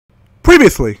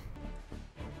Previously.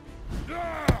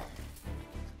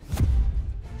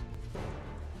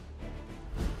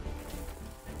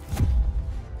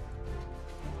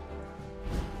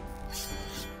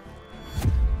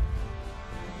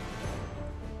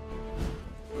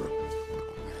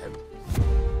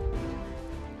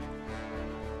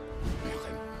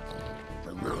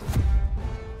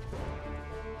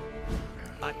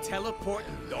 A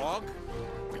teleporting dog?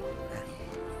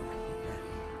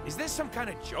 Is this some kind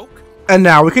of joke? And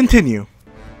now we continue.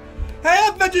 Hey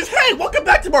Avengers, hey, welcome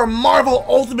back to our Marvel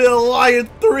Ultimate Alliance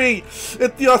 3.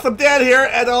 It's some Dan here,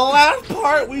 and the last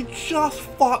part we just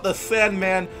fought the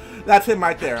Sandman. That's him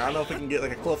right there. I don't know if we can get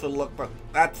like a closer look, but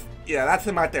that's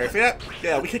him right there. See that?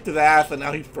 Yeah, we kicked his ass and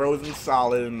now he's frozen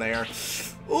solid in there.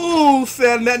 Ooh,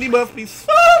 Sandman, you must be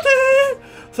salty!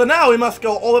 So now we must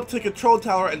go all up to the control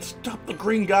tower and stop the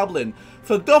Green Goblin.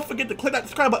 So don't forget to click that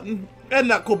subscribe button and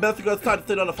that cool bell to go outside to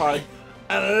stay notified.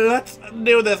 And let's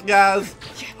do this, guys.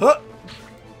 Huh?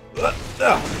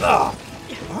 Oh,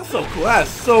 that's so cool. That's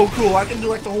so cool. I can do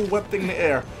like the whole web thing in the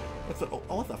air.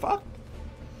 What the fuck?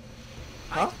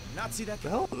 Huh? I did not see that. The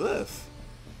hell is this?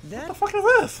 What the fuck is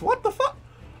this? What the fuck?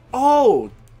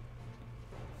 Oh.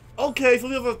 Okay, so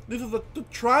these are the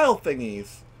trial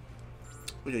thingies.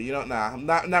 Okay, you know, nah, I'm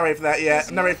not ready for that yet.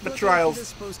 I'm not ready for the trials. It's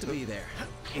supposed to be there.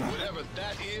 Whatever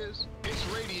that is, it's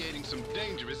radiating some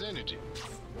dangerous energy.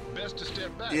 Best to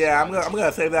step back. Yeah, I'm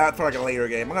gonna save that for like a later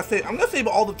game. I'm gonna save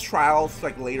all the trials for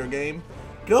like later game.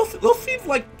 Those seem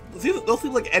like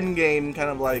end game kind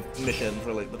of like missions,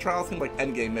 really. The trials seem like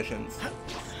end game missions.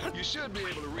 You should be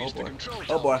able to reach the control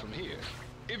Oh boy. from here.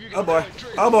 Oh boy.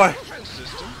 Oh boy.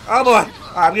 Oh boy. Alright,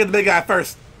 I'm getting the big guy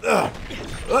first. Ugh.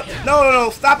 No,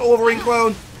 stop it, Wolverine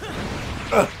clone.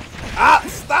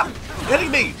 Stop hitting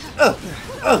me.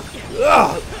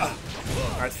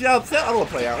 Alright, see how I'm gonna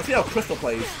play out. Let's see how Crystal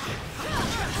plays.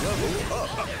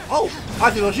 Oh,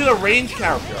 I see. She's a ranged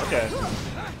character. Okay.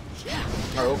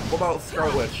 Alright, what about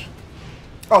Scarlet Witch?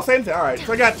 Oh, same thing. Alright,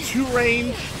 so I got 2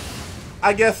 range.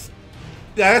 I guess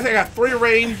I got 3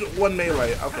 range, 1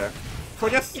 melee. Okay. So I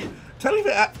guess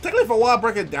technically if I want to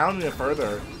break it down any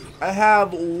further, I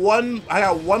got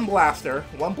one blaster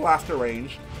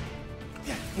range,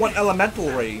 1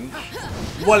 elemental range,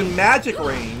 1 magic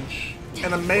range,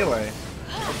 and a melee.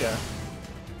 Okay.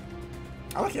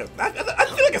 I like it. I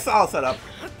feel like a solid setup.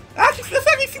 This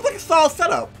actually seems like a solid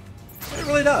setup. It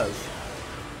really does.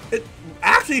 It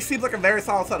actually seems like a very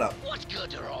solid setup. What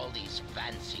good are all these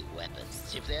fancy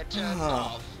weapons if they're turned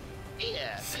off?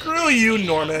 Here, Screw you,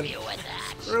 Norman.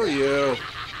 Screw you.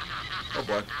 Oh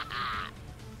boy.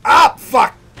 Ah,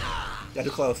 fuck! Got too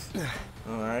close.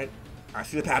 Alright. I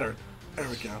see the pattern. There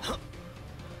we go.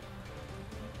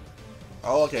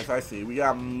 Oh, okay, so I see. We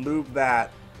gotta move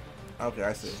that. Okay,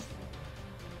 I see.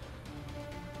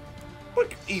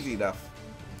 Look, easy enough.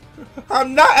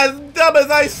 I'm not as dumb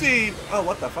as I seem! Oh,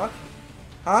 what the fuck?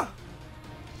 Huh?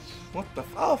 What the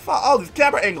oh, fuck. Oh, these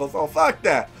camera angles. Oh, fuck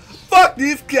that. Fuck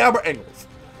these camera angles.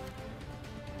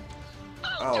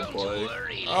 Oh, boy.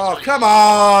 Oh, come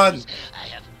on!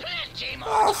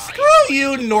 Oh, screw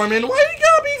you, Norman. Why you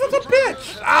gotta be such a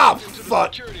bitch? Ah,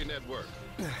 fuck.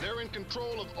 They're in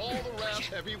control of all the raft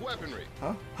heavy weaponry.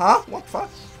 Huh? Huh? What the fuck?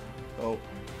 Oh,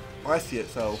 I see it.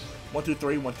 So, 1, 2,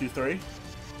 3, 1, 2, 3.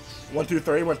 1, 2,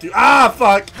 3, 1, 2. Ah,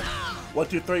 fuck! 1,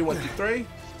 2, 3, 1, 2, 3.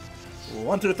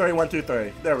 1, 2, 3, 1, 2,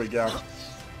 3. There we go.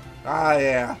 Ah,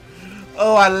 yeah.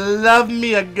 Oh, I love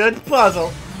me a good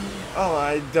puzzle. Oh,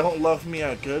 I don't love me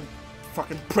a good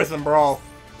fucking prison brawl.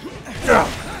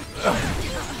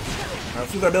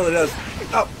 Let's see what that ability does.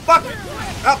 Oh, fuck!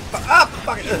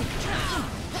 Fuck it.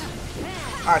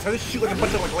 Alright, so I just shoot like a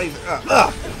bunch of like lasers.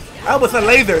 I almost said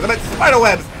lasers. I meant spider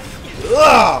webs.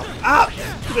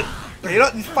 Stupid. Okay, you know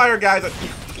what? These fire guys are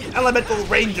elemental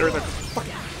rangers. Are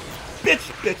fucking bitch.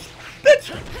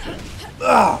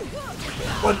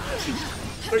 1, 2,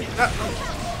 3.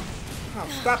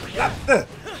 Stop.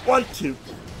 1, 2.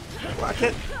 Well, I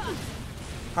can't.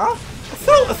 Huh?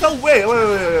 It's so weird.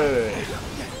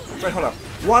 Wait, hold up.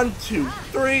 1, 2,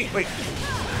 3. Wait.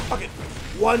 Fuck it.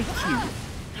 1, 2.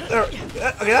 There.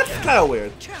 Okay, that's kind of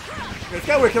weird. Okay, it's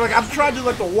kind of weird. Like I'm trying to do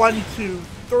like the 1, 2,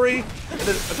 3, and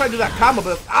then I'm trying to do that combo,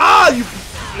 but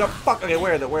you know, fuck. Okay,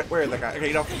 where is that guy? Okay,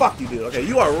 you know, fuck you, dude. Okay,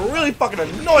 you are really fucking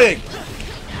annoying.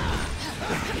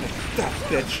 That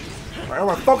bitch. All right, I'm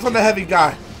gonna focus on the heavy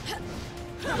guy.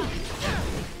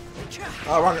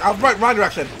 Oh, wrong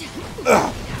direction.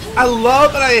 Ugh. I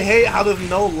love and I hate how there's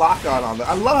no lock-on on there.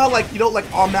 I love how like you don't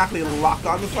like automatically lock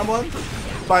on to someone.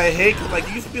 But I hate like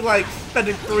you used to be like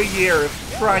spending 3 years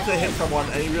trying to hit someone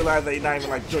and you realize that you're not even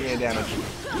like doing any damage.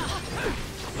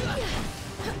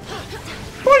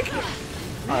 Boink!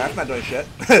 Alright, that's not doing shit.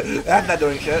 That's not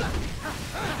doing shit.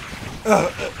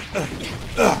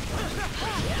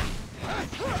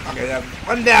 Okay, then.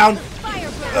 One down.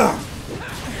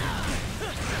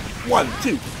 1,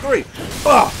 2, 3.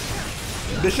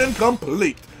 Mission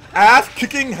complete. Ass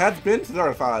kicking has been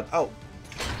certified. Oh.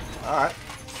 Alright.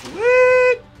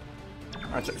 Sweet.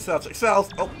 Alright, check cells, check cells.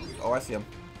 Oh, I see him.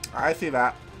 I see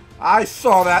that. I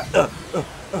saw that.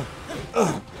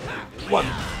 One.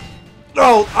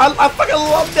 No, I fucking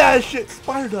love that shit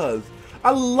Spider does.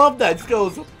 I love that. It just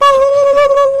goes.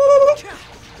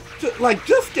 Like,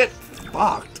 just get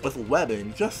fucked with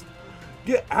webbing. Just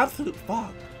get absolute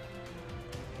fucked.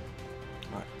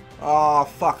 Right. Oh,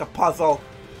 fuck, a puzzle.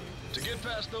 To get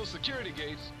past those security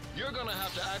gates, you're gonna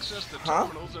have to access the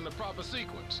terminals in the proper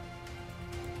sequence.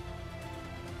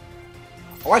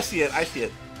 Oh, I see it. I see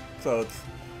it. So it's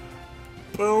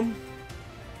boom.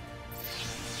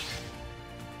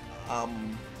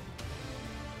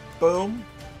 Boom.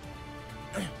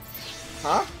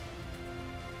 Huh?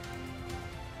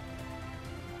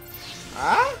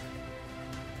 Huh?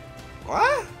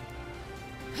 What?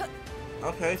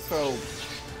 Okay, so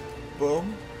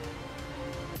boom.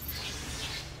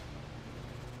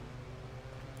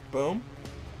 Boom.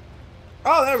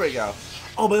 Oh, there we go.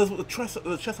 Oh, but there's the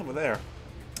chest over there.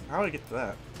 How do I get to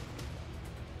that?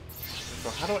 So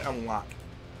how do I unlock?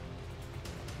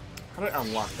 How do I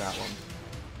unlock that one?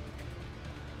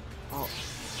 Oh.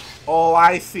 Oh,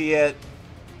 I see it.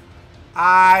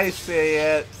 I see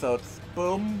it. So it's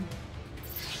boom.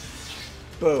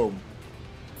 Boom.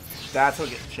 That's what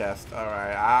gets chest.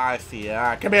 Alright, I see it.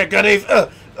 Alright, come here, goodies.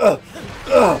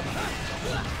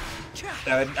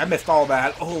 I missed all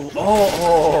that.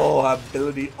 Oh,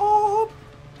 ability. Oh.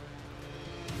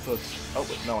 So it's, oh,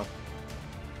 wait, no one.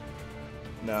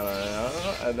 No.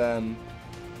 And then,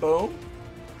 boom.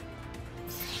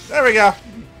 There we go.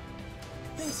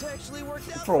 This actually worked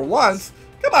out For once.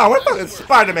 Come on, we're fucking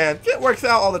Spider-Man. Shit works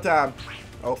out all the time.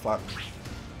 Oh, fuck.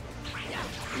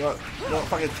 You know what,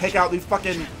 fucking take out these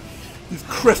fucking, these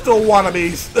crystal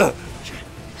wannabes.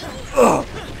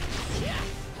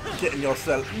 Get in your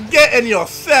cell. Get in your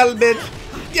cell, bitch.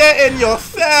 Get in your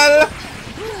cell.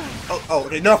 Oh,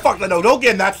 okay. No, fuck that. No, don't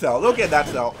get in that cell. Don't get in that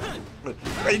cell.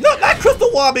 Wait, no, that crystal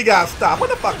wannabe gotta stop. What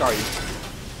the fuck are you?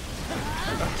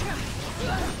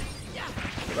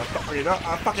 You know,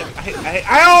 I hate,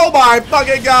 oh my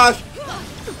fucking gosh!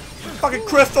 Fucking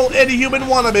crystal inhuman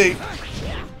wannabe.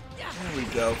 There we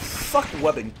go. Suck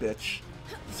webbing, bitch.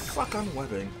 Suck on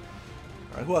webbing.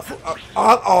 Alright, who else?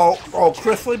 Oh,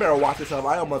 Crystal, you better watch yourself.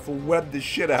 I almost webbed the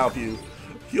shit out of you.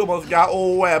 You almost got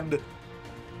webbed.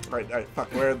 Alright, fuck,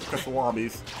 where are the crystal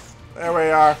wannabes? There we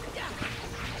are.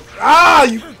 Ah,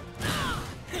 you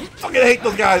fucking hate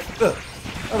those guys. Ugh.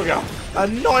 There we go.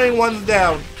 Annoying ones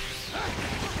down.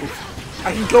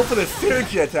 I can go for the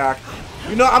synergy attack.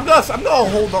 You know, I'm gonna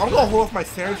hold off my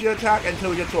synergy attack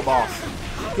until we get to a boss.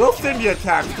 Those synergy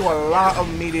attacks do a lot of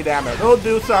meaty damage. They'll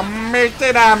do some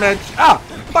meaty damage. Ah,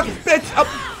 fucking bitch. Oh,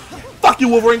 fuck you,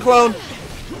 Wolverine clone.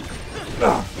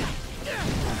 1,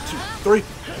 2, 3.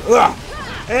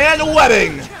 And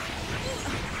webbing.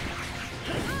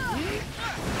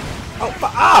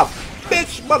 Oh,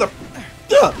 bitch, mother.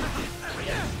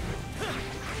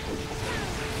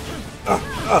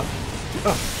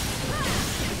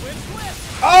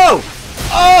 Oh,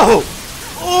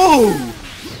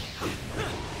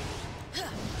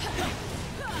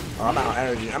 I'm out of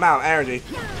energy.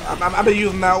 I've been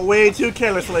using that way too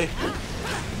carelessly.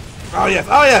 Oh yes.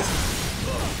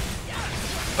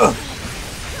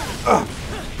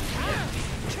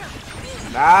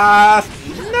 Nice.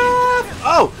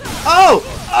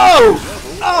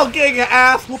 Oh, getting an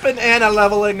ass whooping and a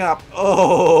leveling up.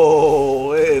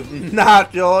 Oh, it is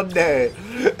not your day.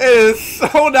 It is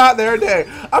so not their day.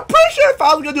 I'm pretty sure if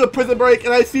I was gonna do a prison break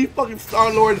and I see fucking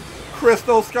Star-Lord,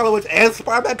 Crystal, Scarlet Witch, and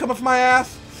Spider-Man coming for my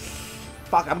ass,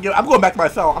 fuck, I'm going back to my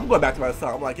cell. I'm like,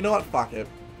 you know what? Fuck it.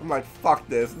 I'm like, fuck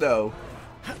this. No.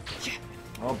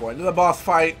 Oh boy, another boss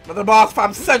fight.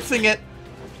 I'm sensing it.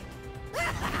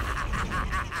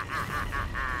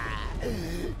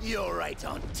 You're right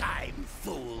on time,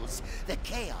 fools. The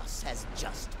chaos has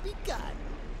just begun.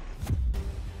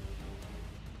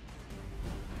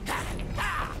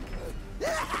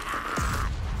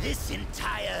 This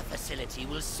entire facility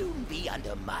will soon be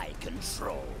under my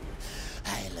control.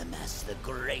 I'll amass the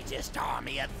greatest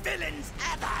army of villains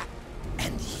ever.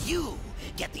 And you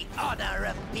get the honor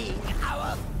of being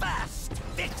our first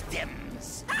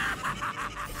victims.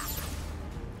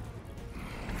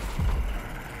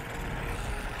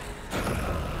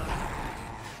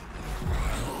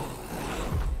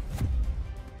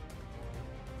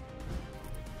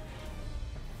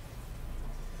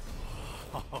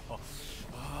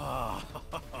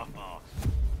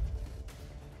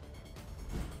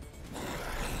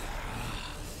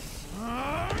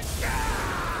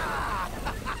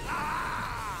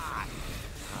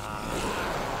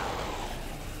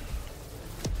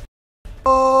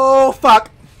 Oh,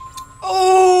 fuck.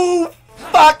 Oh,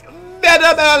 fuck.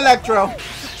 Venom and Electro. Now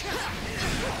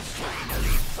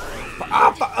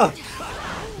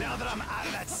that I'm out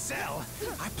of that cell,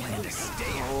 I plan to stay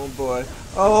out. Oh, boy.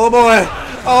 Oh, boy.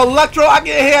 Oh, Electro, I can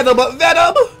handle, but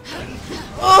Venom?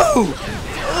 Oh.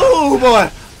 Oh, boy.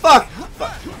 Fuck.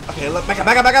 Fuck. Okay, look, back up.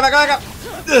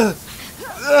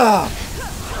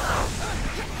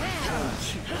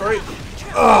 Hurry.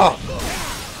 Oh.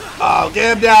 Oh,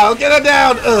 get him down.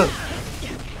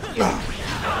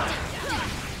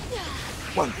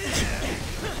 One, two.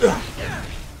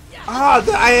 I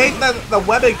hate the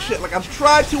webbing shit. Like, I'm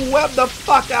trying to web the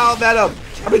fuck out of Venom.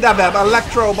 I mean, not Venom,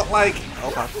 Electro, but like... Oh,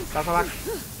 fuck. Back.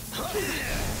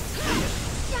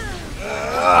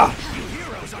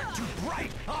 Heroes aren't too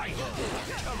bright, are you?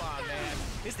 Come on, man.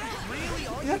 Is that really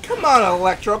all? Yeah, come on,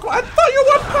 Electro. I thought you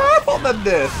were more powerful than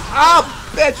this. Oh,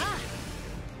 bitch.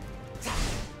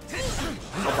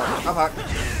 Oh, fuck.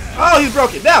 Oh, he's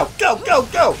broken. Now, go.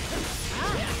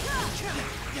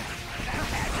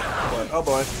 Oh,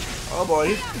 boy.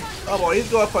 He's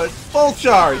going for his full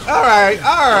charge. All right.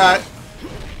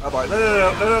 Oh, boy.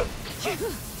 No.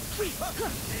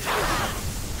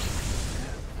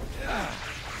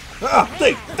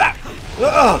 Take that.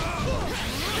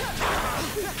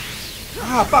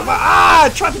 Fuck my.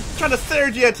 Trying to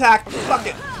synergy attack. Fuck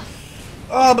it.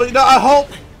 Oh, but I hope.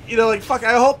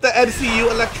 I hope the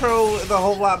MCU Electro is a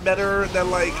whole lot better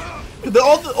than like the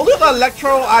only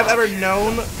Electro I've ever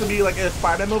known to be like in a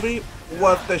Spider-Man movie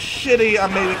was the shitty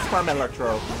Amazing Spider-Man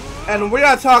Electro, and we're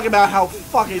not talking about how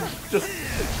fucking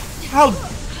how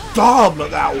dumb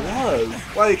that was.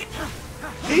 Like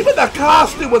even the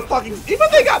costume was fucking. Even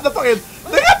they got the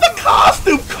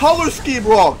costume color scheme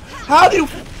wrong. How do you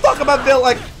fuck about villain?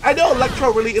 Like I know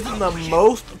Electro really isn't the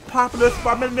most popular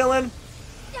Spider-Man villain.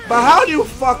 But how do you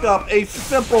fuck up a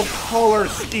simple color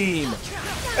scheme?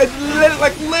 It's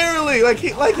literally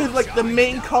the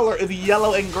main color is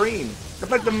yellow and green.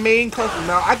 It's like the main color.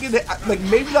 Now I can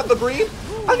maybe not the green.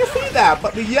 I can see that,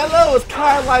 but the yellow is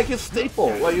kind of like his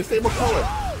staple, his staple color.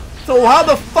 So how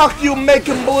the fuck do you make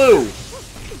him blue?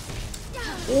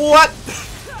 What?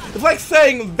 It's like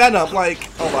saying Venom. Like,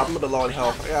 oh, I'm a little bit low in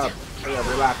health. I gotta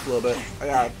relax a little bit.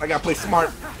 I gotta play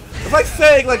smart. It's like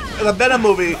saying, like, in a Venom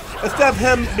movie, instead of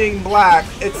him being black,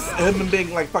 it's him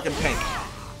being, like, fucking pink.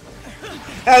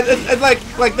 And it's like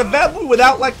the Venom movie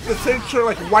without, like, the signature,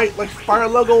 like, white, like, fire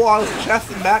logo on his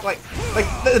chest and back, like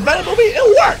the Venom movie, it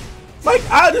worked! Like,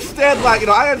 I understand,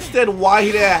 I understand why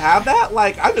he didn't have that,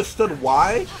 like, I understood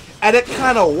why, and it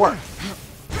kind of worked.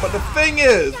 But the thing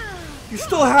is, he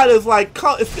still had his, like,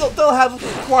 it still has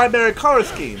his primary color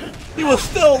scheme. He was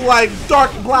still, like,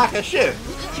 dark black as shit.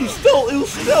 He still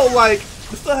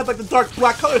had like the dark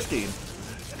black color scheme.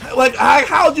 Like,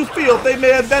 how would you feel if they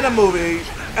made a Venom movie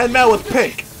and Mel was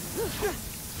pink?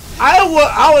 I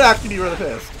would actually be really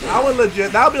pissed. I would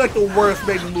legit. That would be like the worst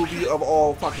made movie of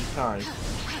all fucking time.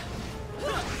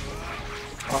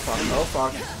 Oh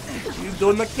fuck! He's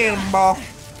doing the cannonball,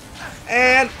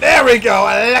 and there we go.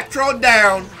 Electro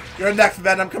down. You're next,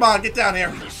 Venom. Come on, get down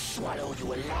here.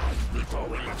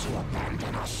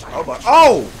 Oh, but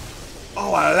oh,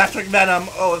 electric Venom.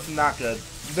 Oh, this is not good.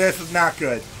 This is not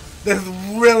good. This is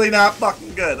really not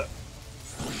fucking good.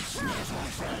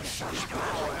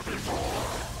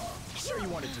 Sure you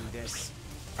want to do this?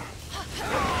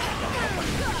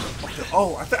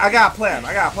 Oh, I got a plan.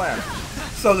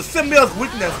 So the symbiote's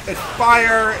weakness is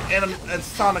fire and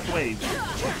sonic waves.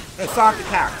 And sonic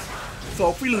attacks. So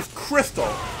if we lose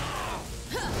Crystal...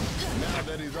 Now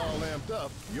that he's all amped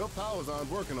up, your powers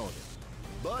aren't working on him.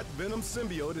 But Venom's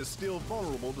symbiote is still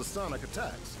vulnerable to sonic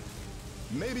attacks.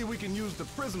 Maybe we can use the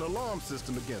prison alarm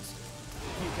system against it.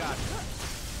 You got it.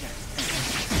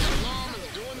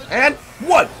 And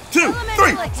 1, 2,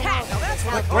 3.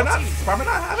 Why not? Spider-Man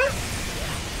not have it?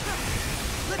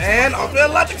 And Ultimate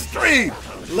Electric Stream. A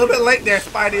little bit late there,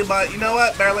 Spidey, but you know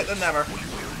what? Better late than never.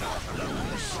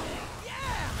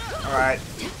 All right.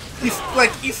 He's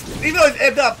even though he's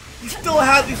amped up, he's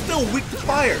still weak to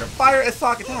fire. Fire is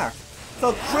sonic attack.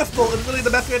 So Crystal is really the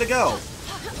best way to go.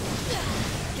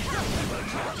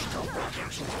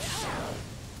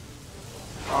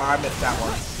 Oh, I missed that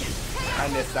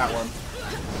one.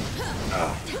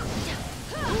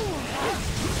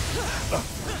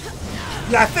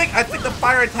 Yeah, I think the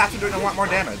fire attacks are doing a lot more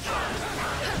damage.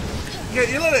 Yeah,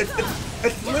 you know,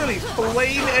 it's literally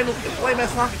flame and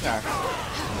sonic attack.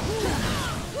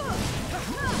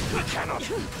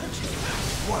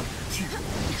 1, 2,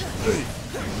 3.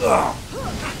 Ugh.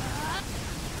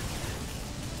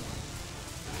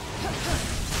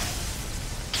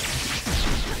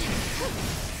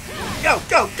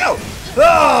 Go!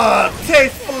 Ah,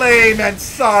 taste flame and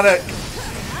Sonic.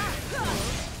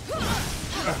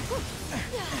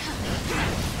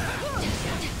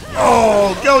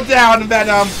 Oh, go down,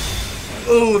 Venom.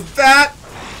 Ooh, that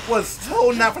was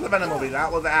totally not for the Venom movie.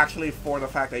 That was actually for the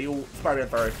fact that you Spider-Man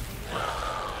first.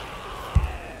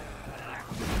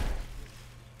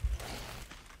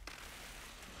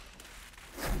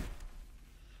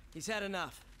 He's had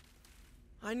enough.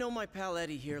 I know my pal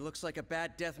Eddie here looks like a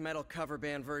bad death metal cover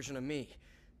band version of me,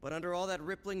 but under all that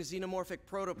rippling xenomorphic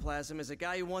protoplasm is a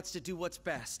guy who wants to do what's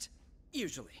best.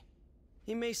 Usually.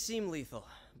 He may seem lethal,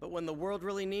 but when the world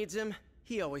really needs him,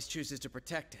 he always chooses to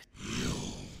protect it. You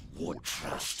would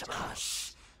trust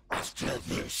us. After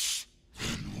this,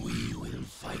 then we will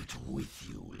fight with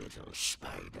you, little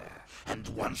spider. And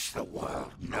once the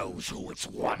world knows who its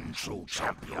one true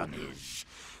champion is,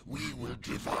 we will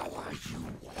devour you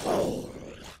whole.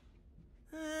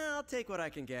 I'll take what I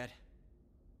can get.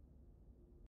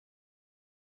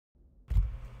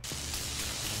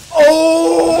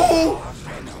 Oh!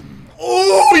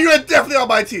 Oh, you're definitely on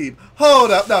my team.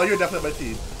 Hold up. No, you're definitely on my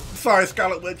team. Sorry,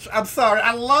 Scarlet Witch. I'm sorry.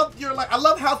 I love your, I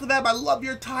love House of M. I love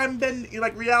your time bending,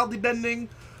 reality bending.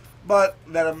 But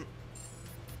Venom.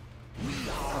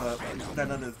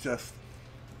 Venom is just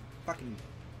fucking.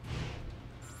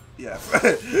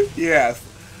 Yes. Yes.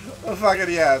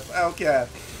 Fucking yes. Okay.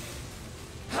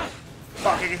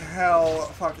 Fucking hell.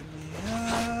 Fucking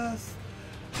yes.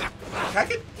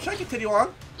 Should I continue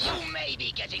on? You may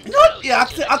be getting You know what? closer Yeah,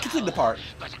 to I'll continue the part.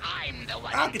 but I'm the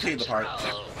one I'll in continue the part.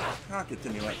 control. I'll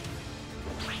continue it.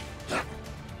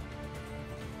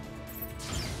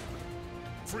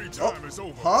 Free time is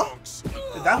over, Huh? punks.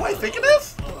 Is that what I think it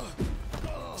is?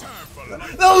 Time for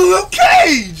life. The Luke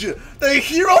Cage! The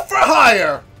hero for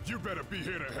hire! You better be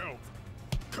here to help,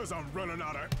 cause I'm running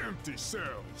out of empty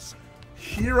cells.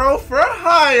 Hero for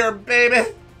hire,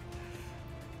 baby!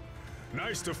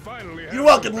 Nice to finally have You're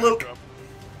welcome, some Luke. backup.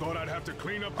 Thought I'd have to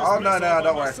clean up this Oh, no, mess no, all by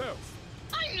don't worry. myself.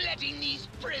 I'm letting these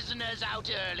prisoners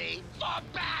out early for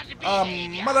bad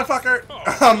behavior. Motherfucker!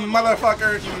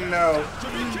 Motherfucker, no. To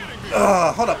be kidding me.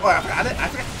 Hold up. Oh, I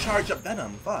forgot to charge up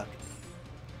Venom. Fuck.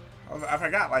 I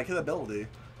forgot, like, his ability.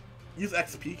 Use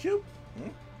XP cube? Hmm?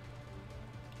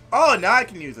 Oh, now I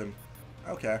can use him.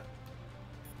 Okay.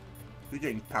 You're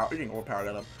getting overpowered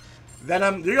at him.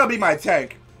 Venom, you're gonna be my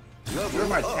tank. You're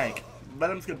my tank.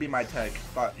 Venom's gonna be my tank.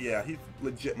 But yeah, he's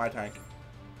legit my tank.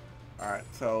 Alright,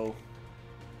 so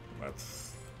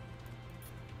let's.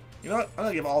 You know what? I'm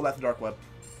gonna give all that to Dark Web.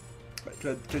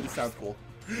 Because it just sounds cool.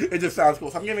 It just sounds cool.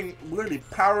 So I'm giving literally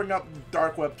powering up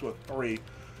Dark Web to a 3.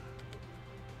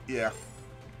 Yeah.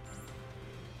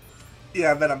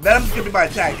 Yeah, Venom. Venom's gonna be my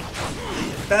tank.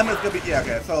 Venom is gonna be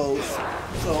okay, so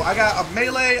I got a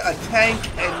melee, a tank,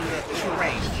 and 2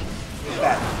 range.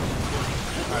 That.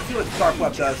 Alright, see what Dark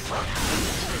Web does.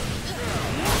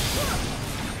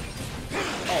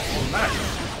 Oh, nice.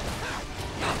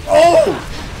 Oh!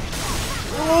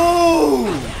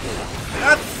 Ooh!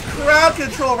 That's crowd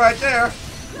control right there.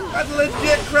 That's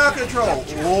legit crowd control.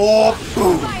 Oh,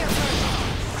 boom!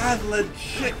 That's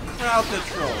legit crowd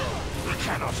control.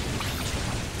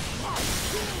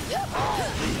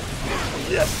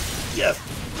 Yes, yes,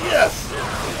 yes!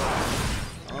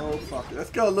 Oh, fuck it. Let's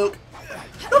go, Luke.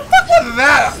 The fuck was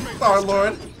that,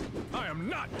 Star-Lord? I am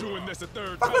not doing this a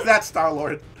third Fuck time. was that,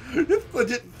 Star-Lord? Just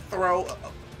legit throw.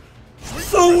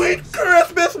 Sweet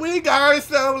Christmas, we got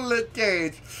ourselves Luke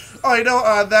Cage. Oh, you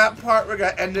know, that part, we're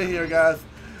gonna end it here, guys.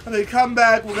 When they come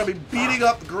back, we're gonna be beating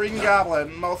up the Green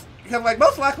Goblin. Most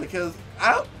likely, because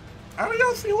I don't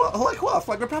even see who else.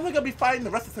 Like, we're probably gonna be fighting the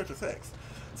rest of Sector 6.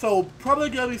 So, probably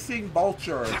gonna be seeing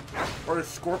Vulture or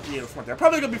Scorpion or something. I'm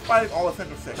probably gonna be fighting all of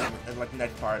Sector 6 in like, the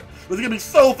next part. It's gonna be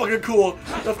so fucking cool.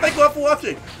 So, thank you all for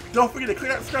watching. Don't forget to click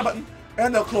that subscribe button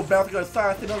and the cool bell to go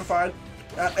inside, stay notified.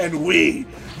 And we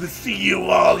will see you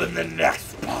all in the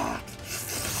next part.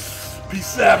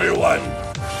 Peace, everyone.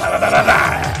 Bye, bye, bye, bye,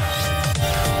 bye.